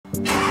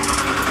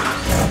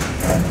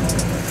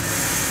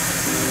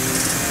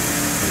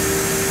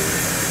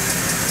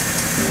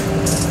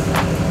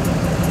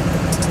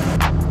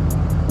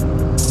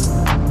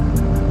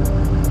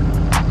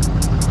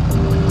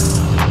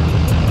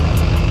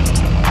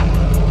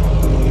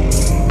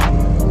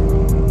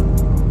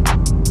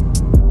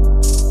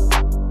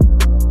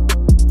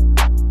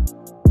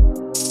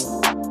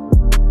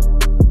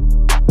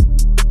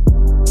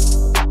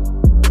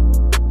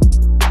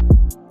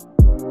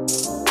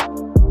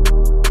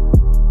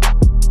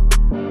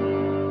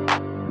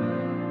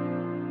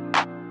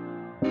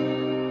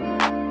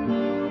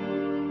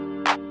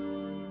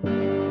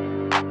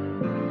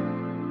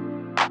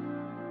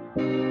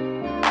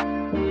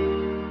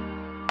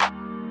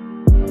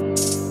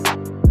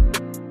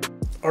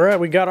All right,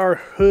 we got our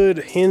hood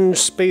hinge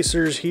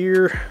spacers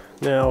here.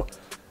 Now,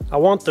 I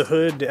want the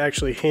hood to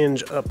actually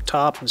hinge up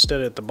top instead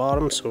of at the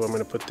bottom, so I'm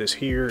gonna put this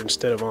here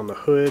instead of on the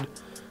hood.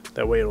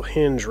 That way it'll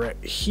hinge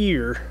right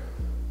here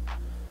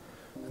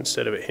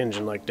instead of it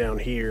hinging like down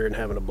here and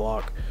having a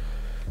block.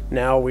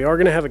 Now, we are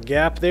gonna have a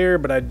gap there,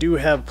 but I do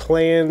have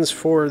plans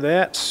for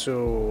that,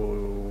 so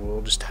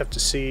we'll just have to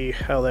see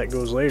how that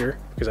goes later,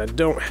 because I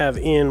don't have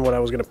in what I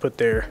was gonna put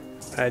there.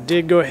 I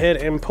did go ahead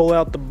and pull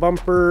out the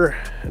bumper.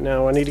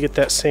 Now I need to get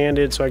that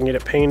sanded so I can get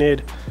it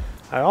painted.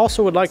 I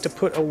also would like to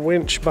put a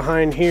winch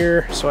behind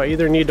here, so I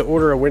either need to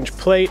order a winch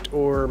plate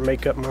or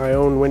make up my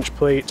own winch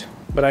plate,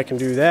 but I can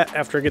do that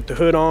after I get the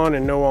hood on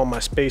and know all my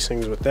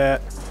spacings with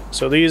that.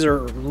 So these are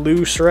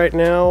loose right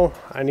now.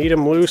 I need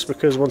them loose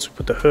because once we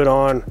put the hood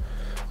on,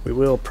 we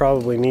will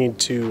probably need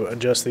to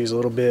adjust these a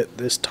little bit.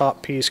 This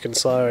top piece can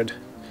slide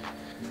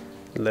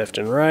left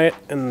and right,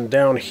 and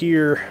down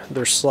here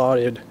they're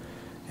slotted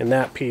and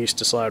that piece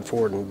to slide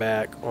forward and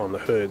back on the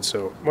hood.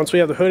 So once we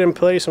have the hood in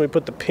place and we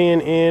put the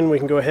pin in, we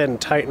can go ahead and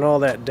tighten all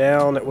that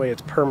down. That way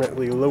it's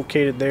permanently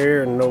located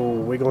there and no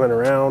wiggling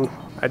around.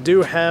 I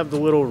do have the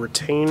little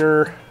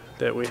retainer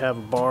that we have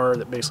a bar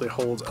that basically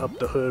holds up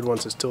the hood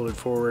once it's tilted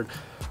forward.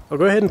 I'll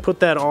go ahead and put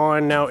that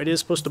on. Now it is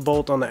supposed to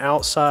bolt on the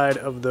outside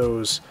of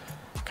those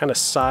kind of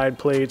side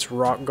plates,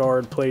 rock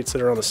guard plates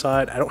that are on the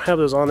side. I don't have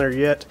those on there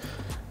yet.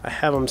 I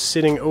have them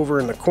sitting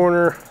over in the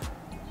corner,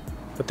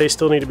 but they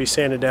still need to be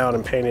sanded down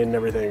and painted and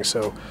everything.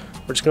 So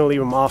we're just gonna leave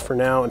them off for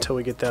now until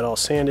we get that all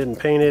sanded and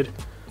painted,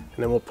 and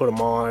then we'll put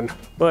them on.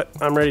 But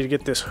I'm ready to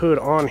get this hood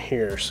on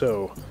here.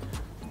 So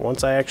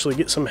once I actually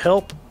get some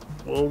help,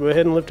 we'll go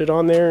ahead and lift it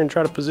on there and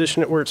try to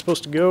position it where it's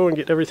supposed to go and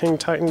get everything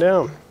tightened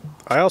down.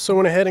 I also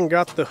went ahead and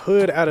got the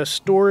hood out of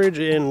storage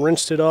and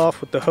rinsed it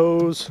off with the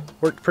hose.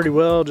 Worked pretty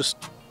well.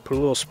 Just put a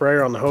little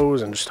sprayer on the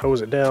hose and just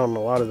hose it down. A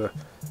lot of the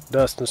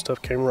dust and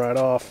stuff came right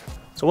off.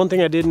 So one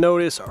thing I did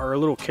notice are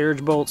little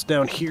carriage bolts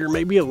down here,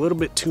 maybe a little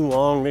bit too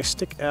long. They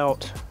stick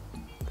out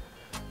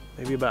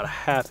maybe about a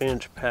 ½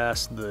 inch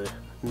past the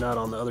nut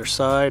on the other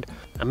side.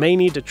 I may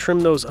need to trim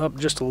those up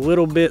just a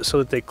little bit so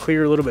that they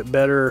clear a little bit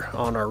better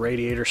on our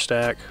radiator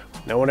stack.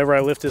 Now whenever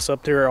I lift this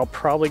up there, I'll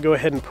probably go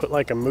ahead and put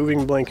like a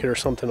moving blanket or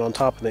something on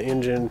top of the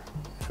engine,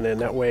 and then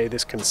that way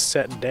this can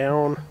set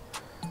down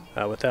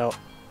without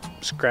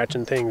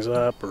scratching things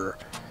up, or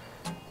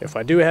if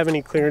I do have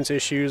any clearance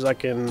issues, I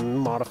can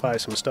modify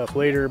some stuff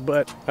later,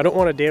 but I don't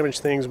want to damage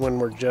things when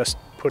we're just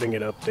putting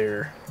it up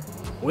there.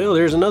 Well,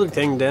 there's another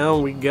thing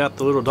down. We got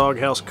the little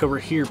Doghouse cover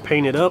here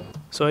painted up.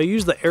 So I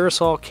used the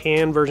aerosol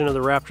can version of the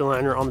Raptor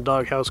liner on the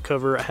Doghouse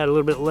cover. I had a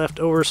little bit left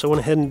over, so I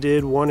went ahead and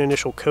did one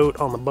initial coat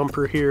on the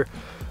bumper here.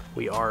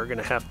 We are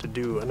gonna have to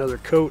do another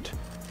coat.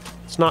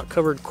 It's not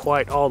covered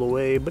quite all the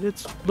way, but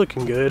it's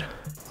looking good.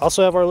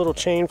 Also have our little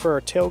chain for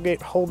our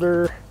tailgate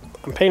holder.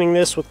 I'm painting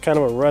this with kind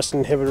of a rust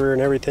inhibitor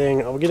and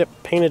everything. I'll get it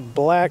painted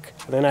black,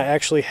 and then I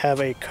actually have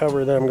a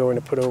cover that I'm going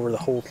to put over the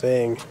whole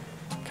thing.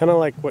 Kind of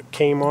like what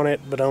came on it,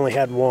 but I only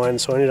had one,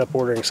 so I ended up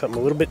ordering something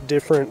a little bit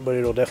different, but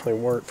it'll definitely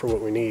work for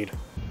what we need.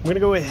 I'm gonna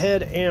go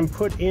ahead and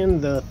put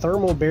in the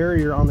thermal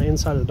barrier on the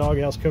inside of the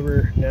Doghouse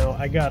cover. Now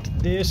I got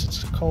this,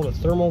 it's called a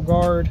thermal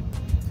guard,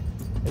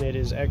 and it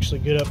is actually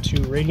good up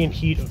to radiant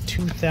heat of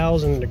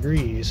 2000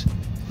 degrees.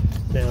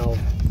 Now,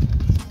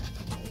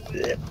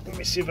 let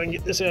me see if I can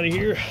get this out of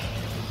here.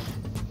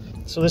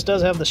 So this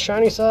does have the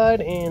shiny side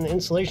and the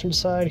insulation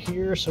side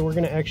here, so we're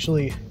gonna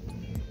actually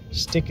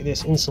stick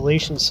this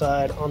insulation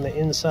side on the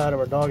inside of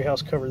our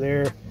Doghouse cover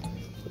there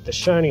with the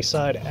shiny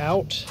side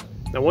out.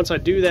 Now once I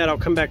do that, I'll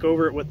come back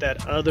over it with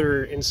that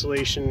other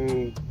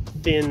insulation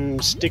thin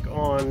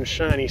stick-on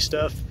shiny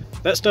stuff.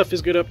 That stuff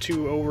is good up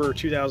to over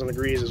 2000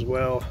 degrees as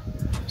well.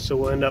 So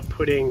we'll end up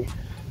putting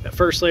that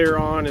first layer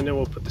on, and then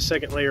we'll put the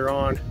second layer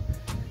on.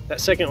 That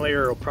second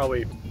layer will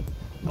probably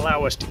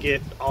allow us to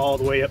get all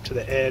the way up to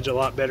the edge a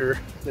lot better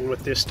than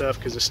with this stuff,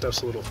 because this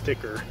stuff's a little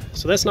thicker.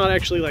 So that's not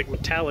actually like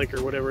metallic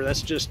or whatever,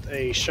 that's just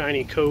a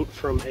shiny coat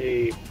from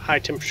a high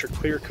temperature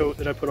clear coat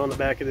that I put on the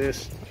back of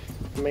this.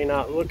 It may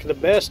not look the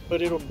best,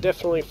 but it'll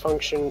definitely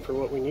function for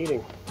what we're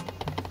needing.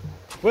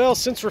 Well,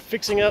 since we're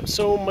fixing up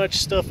so much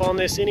stuff on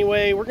this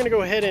anyway, we're gonna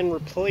go ahead and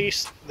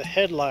replace the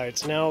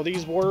headlights. Now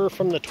these were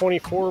from the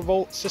 24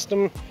 volt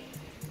system.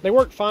 They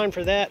work fine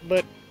for that,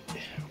 but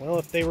well,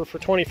 if they were for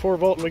 24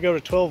 volt and we go to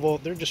 12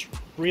 volt, they're just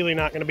really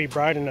not going to be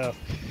bright enough.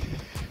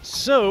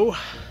 So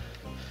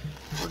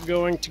we're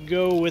going to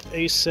go with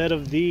a set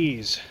of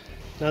these.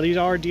 Now these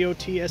are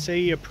DOT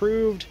SAE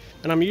approved,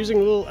 and I'm using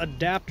little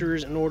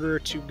adapters in order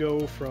to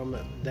go from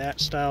that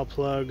style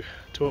plug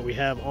to what we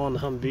have on the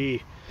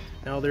Humvee.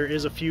 Now there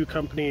is a few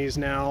companies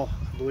now,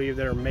 I believe,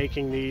 that are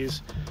making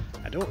these.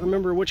 I don't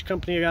remember which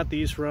company I got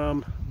these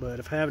from, but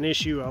if I have an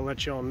issue, I'll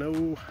let y'all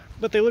know.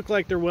 But they look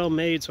like they're well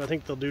made, so I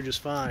think they'll do just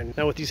fine.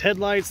 Now with these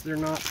headlights, they're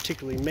not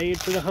particularly made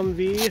for the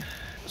Humvee,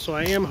 so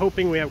I am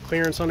hoping we have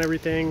clearance on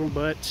everything,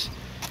 but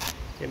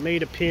it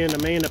made a pin. I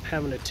may end up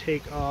having to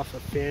take off a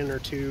fin or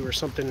two or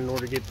something in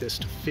order to get this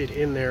to fit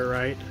in there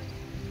right.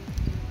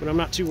 But I'm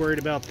not too worried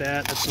about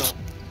that.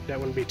 That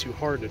wouldn't be too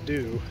hard to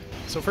do.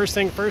 So first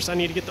thing first, I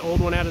need to get the old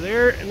one out of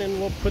there, and then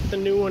we'll put the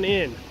new one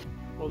in.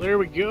 Well, there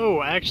we go.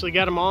 I actually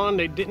got them on.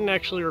 They didn't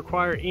actually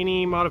require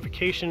any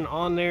modification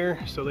on there,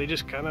 so they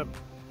just kind of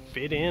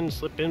fit in,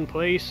 slip in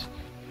place.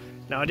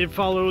 Now I did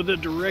follow the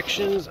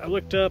directions. I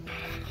looked up,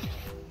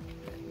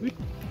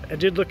 I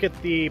did look at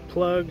the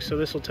plug, so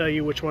this will tell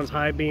you which one's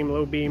high beam,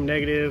 low beam,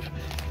 negative,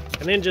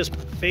 and then just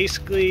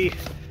basically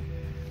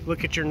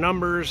look at your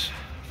numbers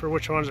for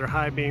which ones are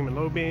high beam and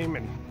low beam,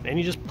 and then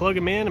you just plug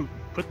them in and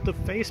put the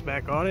face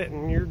back on it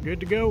and you're good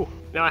to go.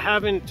 Now I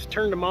haven't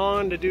turned them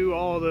on to do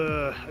all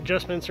the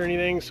adjustments or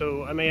anything,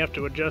 so I may have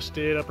to adjust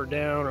it up or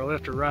down or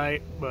left or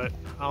right, but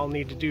I'll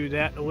need to do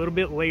that a little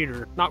bit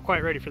later. Not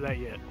quite ready for that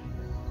yet.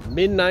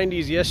 Mid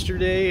 90s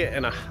yesterday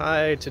and a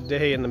high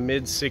today in the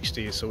mid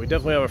 60s, so we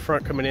definitely have a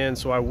front coming in,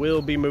 so I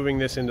will be moving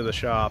this into the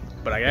shop.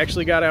 But I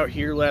actually got out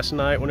here last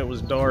night when it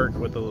was dark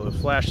with a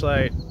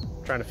flashlight,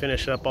 trying to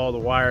finish up all the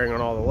wiring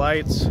on all the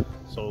lights,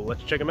 so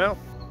let's check them out.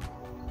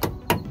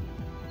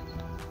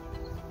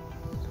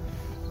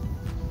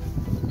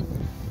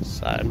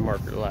 Side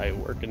marker light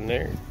working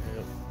there.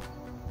 Yep.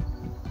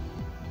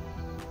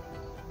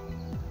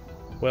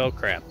 Well,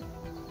 crap.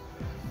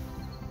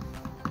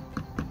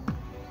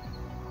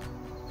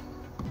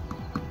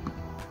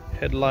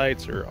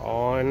 Headlights are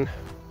on.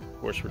 Of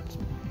course, we're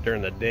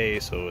during the day,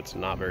 so it's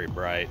not very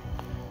bright.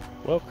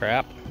 Well,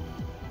 crap.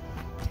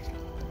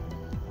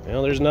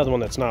 Well, there's another one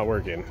that's not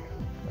working.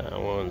 That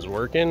one's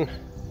working.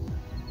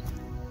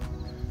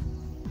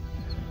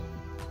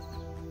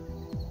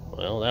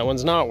 Well, that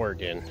one's not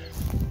working.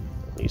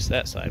 At least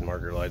that side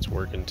marker light's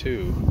working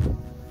too.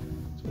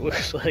 So it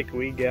looks like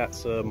we got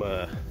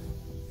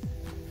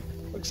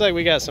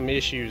some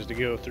issues to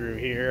go through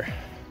here.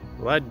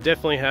 Well, I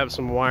definitely have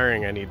some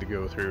wiring I need to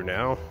go through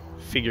now.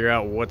 Figure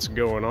out what's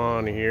going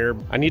on here.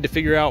 I need to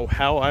figure out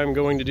how I'm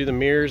going to do the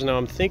mirrors. Now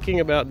I'm thinking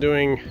about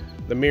doing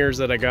the mirrors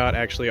that I got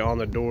actually on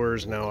the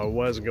doors. Now I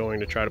was going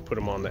to try to put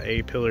them on the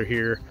A pillar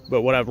here,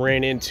 but what I've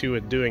ran into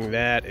with doing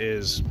that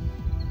is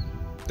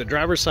the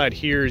driver's side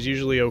here is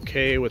usually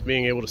okay with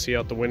being able to see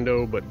out the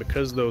window, but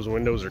because those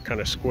windows are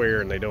kind of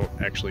square and they don't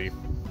actually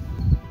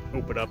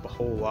open up a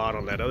whole lot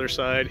on that other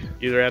side,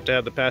 you either have to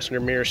have the passenger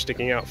mirror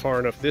sticking out far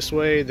enough this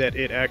way that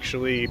it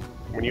actually,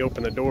 when you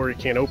open the door, you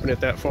can't open it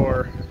that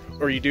far,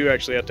 or you do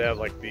actually have to have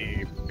like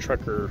the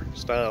trucker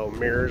style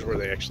mirrors where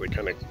they actually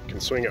kind of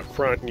can swing up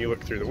front and you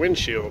look through the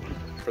windshield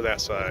for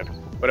that side.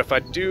 But if I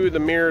do the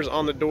mirrors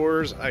on the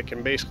doors, I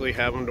can basically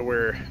have them to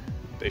where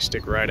they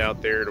stick right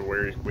out there to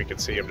where we can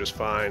see them just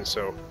fine.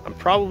 So I'm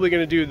probably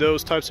going to do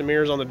those types of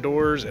mirrors on the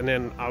doors, and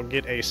then I'll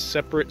get a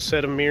separate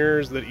set of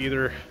mirrors that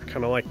either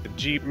kind of like the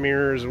Jeep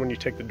mirrors, when you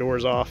take the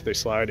doors off they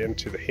slide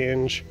into the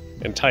hinge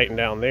and tighten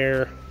down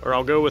there, or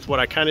I'll go with what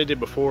I kind of did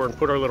before and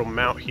put our little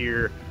mount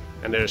here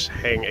and just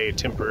hang a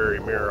temporary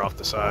mirror off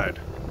the side.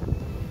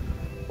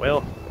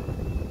 Well,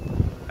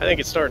 I think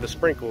it's starting to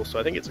sprinkle, so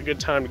I think it's a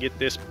good time to get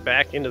this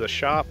back into the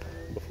shop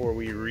before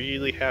we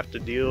really have to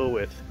deal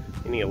with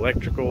any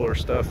electrical or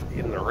stuff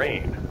in the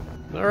rain.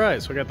 All right,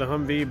 so I got the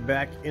Humvee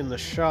back in the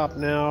shop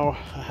now.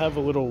 I have a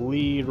little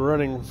lead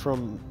running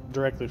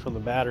directly from the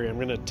battery. I'm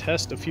gonna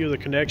test a few of the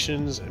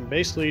connections and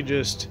basically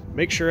just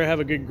make sure I have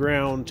a good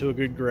ground to a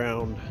good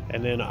ground,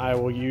 and then I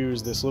will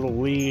use this little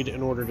lead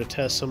in order to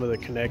test some of the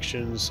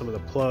connections, some of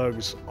the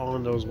plugs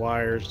on those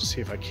wires to see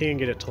if I can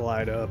get it to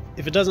light up.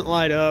 If it doesn't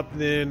light up,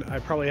 then I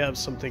probably have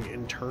something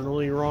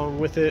internally wrong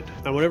with it.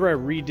 Now, whenever I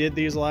redid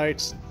these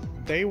lights,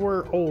 they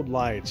were old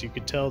lights. You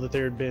could tell that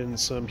there had been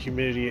some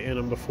humidity in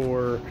them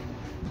before,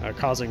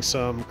 causing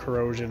some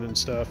corrosion and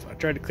stuff. I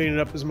tried to clean it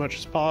up as much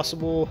as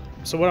possible.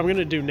 So what I'm going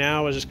to do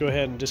now is just go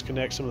ahead and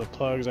disconnect some of the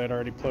plugs I'd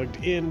already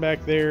plugged in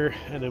back there,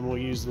 and then we'll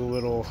use the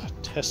little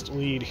test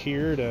lead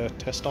here to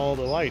test all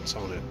the lights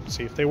on it,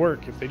 see if they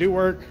work. If they do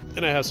work,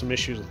 then I have some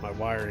issues with my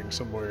wiring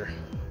somewhere.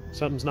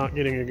 Something's not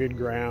getting a good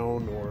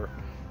ground or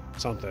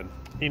something.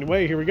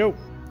 Anyway, here we go.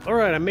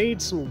 Alright, I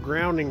made some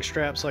grounding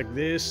straps like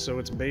this, so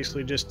it's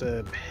basically just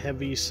a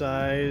heavy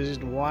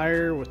sized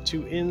wire with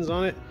two ends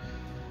on it.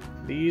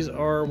 These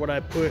are what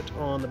I put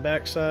on the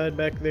back side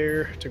back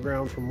there to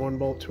ground from one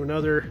bolt to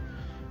another.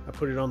 I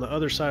put it on the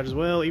other side as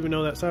well, even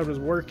though that side was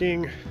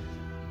working.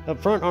 Up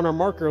front on our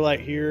marker light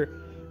here,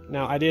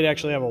 now I did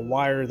actually have a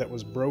wire that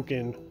was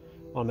broken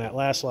on that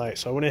last light,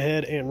 so I went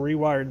ahead and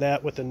rewired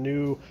that with a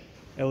new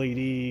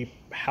LED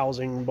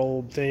housing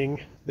bulb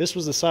thing. This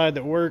was the side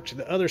that worked,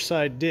 the other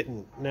side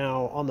didn't.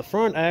 Now on the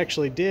front I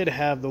actually did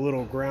have the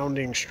little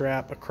grounding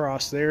strap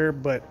across there,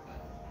 but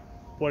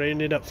what I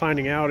ended up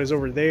finding out is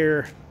over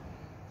there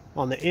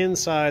on the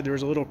inside there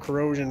was a little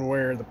corrosion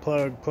where the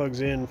plug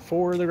plugs in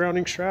for the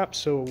grounding strap,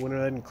 so I went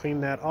ahead and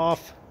cleaned that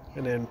off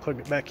and then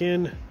plugged it back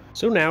in.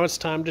 So now it's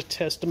time to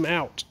test them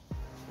out.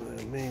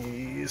 Let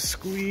me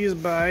squeeze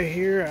by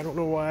here. I don't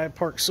know why I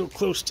parked so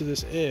close to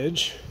this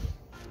edge.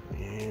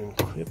 And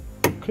clip,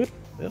 clip.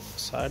 Yep,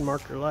 side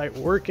marker light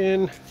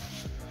working.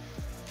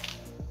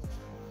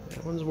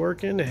 That one's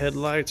working. The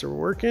headlights are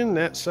working.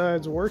 That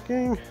side's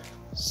working.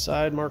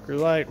 Side marker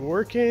light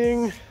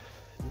working.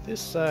 This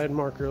side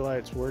marker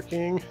light's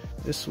working.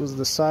 This was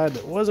the side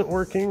that wasn't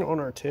working on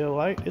our tail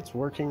light. It's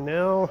working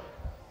now.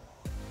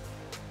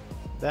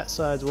 That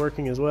side's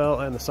working as well,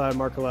 and the side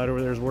marker light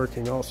over there is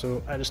working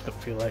also. I just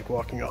don't feel like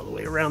walking all the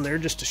way around there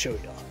just to show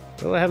y'all.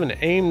 Well, I haven't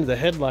aimed the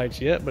headlights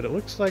yet, but it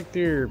looks like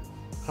they're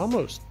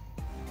almost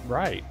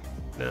right.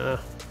 Nah,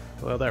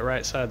 well, that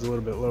right side's a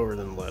little bit lower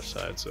than the left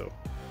side, so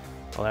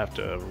I'll have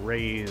to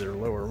raise or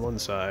lower one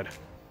side.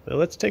 Well,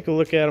 let's take a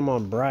look at them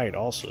on bright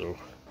also.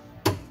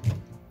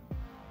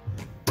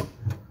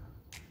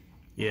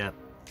 Yeah,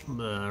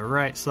 the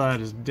right side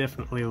is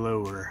definitely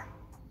lower.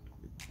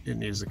 It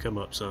needs to come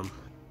up some.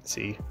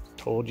 See,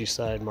 told you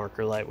side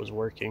marker light was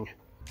working.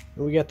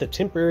 And we got the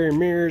temporary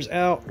mirrors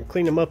out and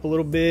clean them up a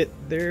little bit.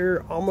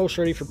 They're almost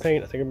ready for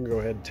paint. I think I'm gonna go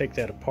ahead and take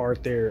that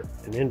apart there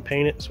and then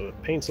paint it so it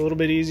paints a little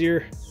bit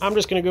easier. I'm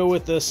just gonna go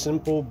with the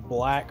simple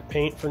black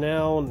paint for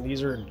now, and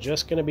these are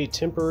just gonna be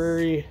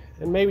temporary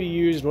and maybe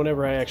used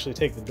whenever I actually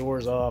take the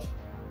doors off.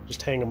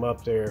 Just hang them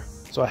up there.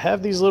 So I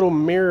have these little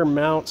mirror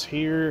mounts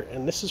here,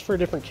 and this is for a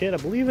different kit. I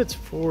believe it's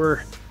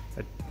for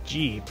a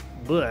Jeep,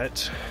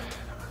 but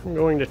I'm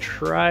going to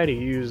try to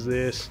use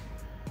this,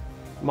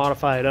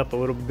 modify it up a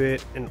little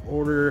bit in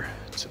order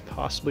to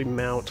possibly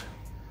mount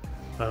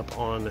up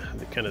on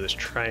the kind of this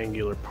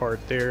triangular part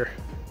there.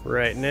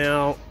 Right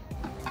now,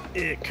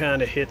 it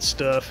kind of hits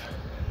stuff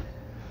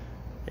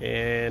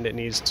and it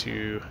needs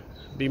to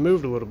be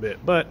moved a little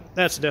bit, but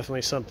that's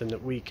definitely something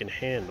that we can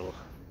handle.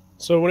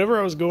 So whenever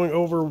I was going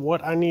over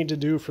what I need to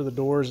do for the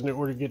doors in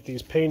order to get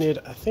these painted,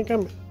 I think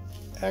I'm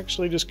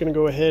actually just going to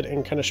go ahead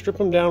and kind of strip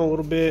them down a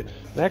little bit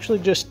and actually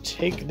just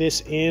take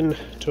this in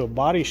to a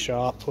body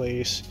shop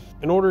place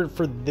in order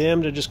for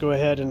them to just go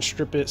ahead and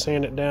strip it,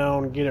 sand it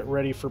down, get it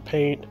ready for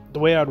paint. The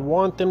way I'd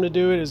want them to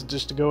do it is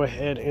just to go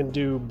ahead and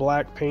do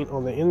black paint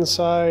on the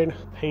inside,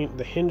 paint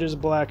the hinges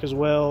black as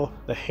well,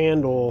 the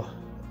handle,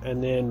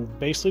 and then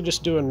basically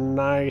just do a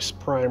nice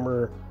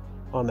primer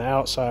on the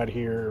outside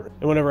here.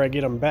 And whenever I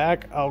get them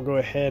back, I'll go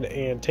ahead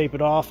and tape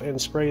it off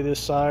and spray this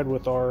side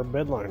with our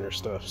bed liner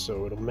stuff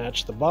so it'll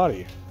match the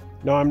body.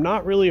 Now, I'm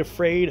not really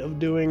afraid of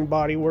doing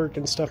body work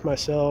and stuff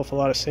myself, a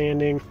lot of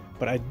sanding,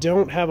 but I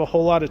don't have a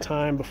whole lot of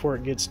time before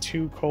it gets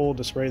too cold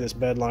to spray this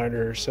bed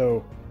liner,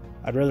 so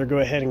I'd rather go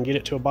ahead and get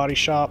it to a body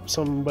shop,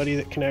 somebody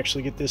that can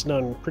actually get this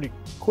done pretty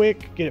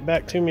quick, get it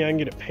back to me, I can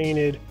get it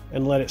painted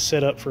and let it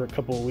set up for a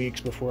couple of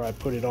weeks before I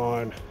put it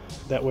on.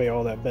 That way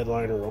all that bed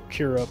liner will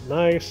cure up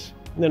nice.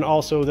 And then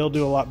also they'll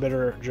do a lot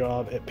better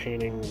job at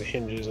painting the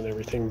hinges and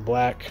everything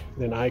black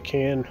than I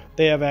can.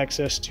 They have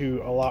access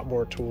to a lot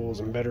more tools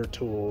and better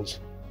tools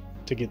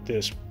to get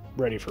this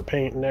ready for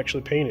paint and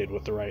actually painted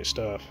with the right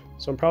stuff.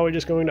 So I'm probably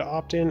just going to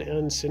opt in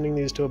and sending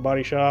these to a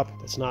body shop.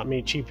 That's not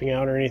me cheaping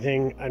out or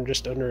anything. I'm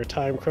just under a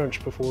time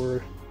crunch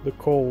before the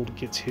cold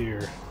gets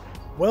here.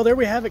 Well, there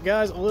we have it,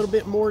 guys. A little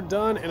bit more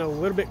done and a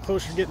little bit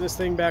closer to getting this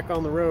thing back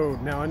on the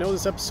road. Now, I know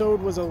this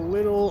episode was a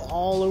little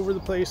all over the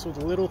place with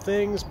little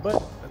things,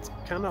 but that's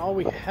kind of all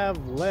we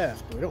have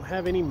left. We don't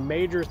have any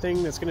major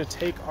thing that's going to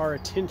take our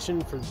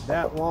attention for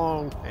that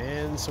long,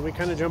 and so we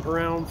kind of jump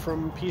around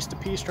from piece to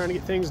piece trying to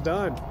get things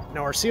done.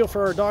 Now, our seal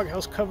for our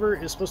doghouse cover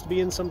is supposed to be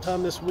in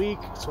sometime this week,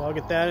 so I'll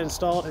get that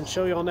installed and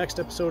show you all next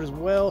episode as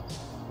well.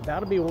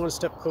 That'll be one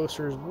step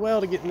closer as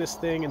well to getting this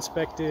thing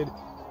inspected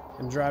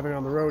and driving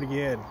on the road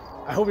again.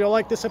 I hope y'all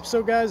like this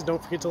episode, guys.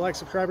 Don't forget to like,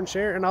 subscribe, and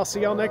share, and I'll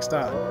see y'all next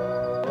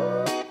time.